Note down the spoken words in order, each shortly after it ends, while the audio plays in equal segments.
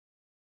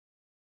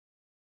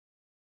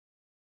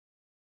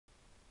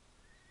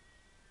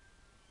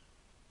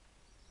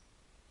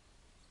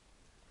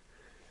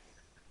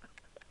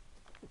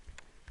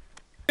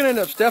gonna end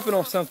up stepping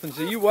on something,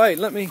 so you wait.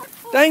 Let me.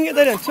 Dang it,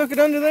 they done took it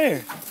under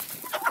there.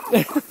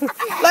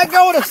 Let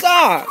go of the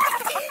sock.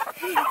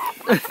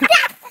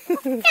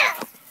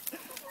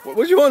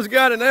 Which one's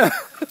got it now?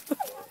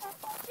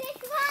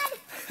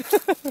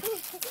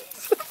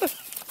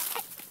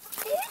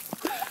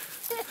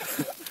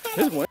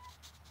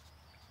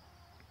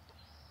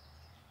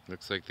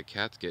 Looks like the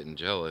cat's getting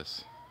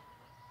jealous.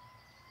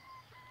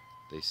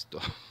 They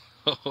stole.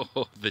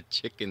 Oh, the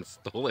chicken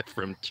stole it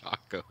from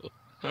Chaco.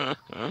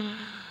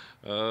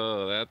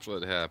 Oh, that's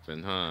what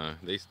happened, huh?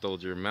 They stole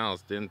your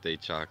mouse, didn't they,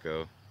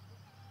 Chaco?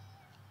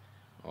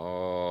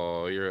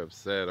 Oh, you're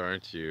upset,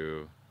 aren't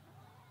you?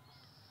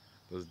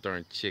 Those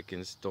darn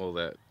chickens stole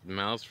that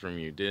mouse from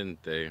you,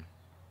 didn't they?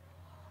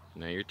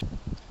 Now you're...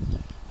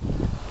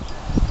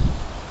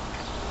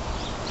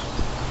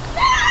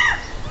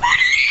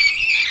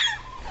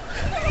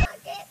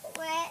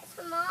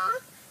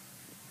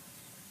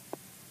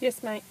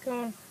 Yes, mate, go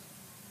on.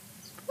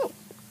 Oh.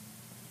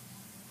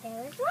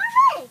 There's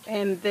my leg.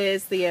 And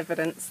there's the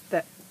evidence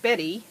that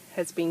Betty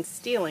has been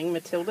stealing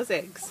Matilda's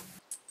eggs.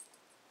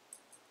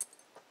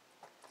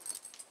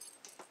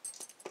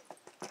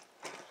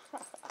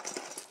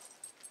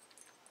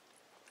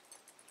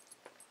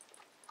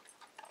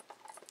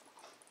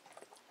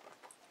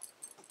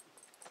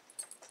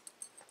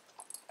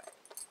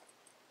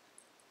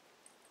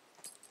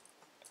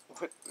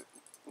 What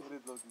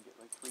did Logan get?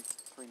 Like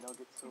three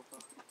nuggets so far?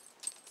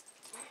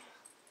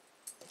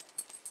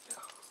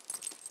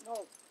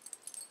 No.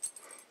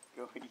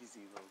 Go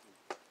easy, Logan.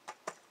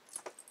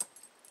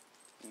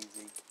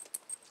 Easy.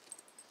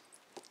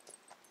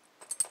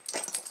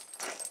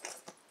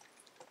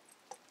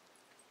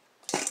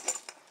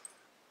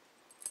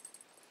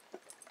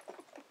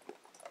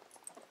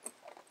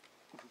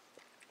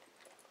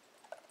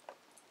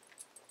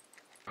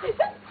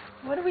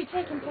 What are we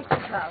taking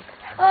pictures of?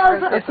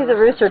 Oh, I see the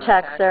rooster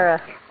attack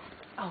Sarah.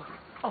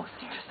 Oh,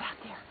 Sarah's back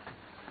there.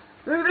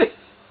 Rudy!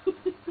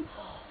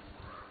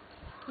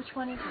 Which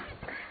one is it?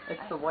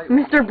 It's the white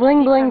one. Mr.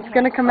 Bling Bling's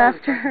gonna come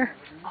after her.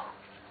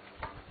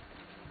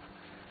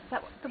 Is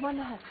that the one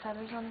that has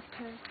feathers on his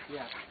toes?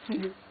 Yeah.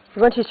 The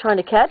one she's trying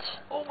to catch?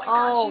 Oh my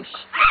gosh.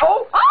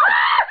 Oh!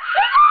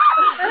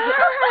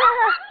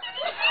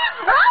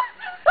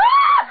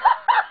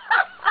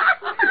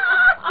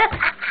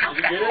 Did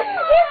you get it?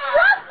 His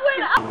ruff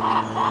went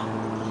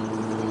up!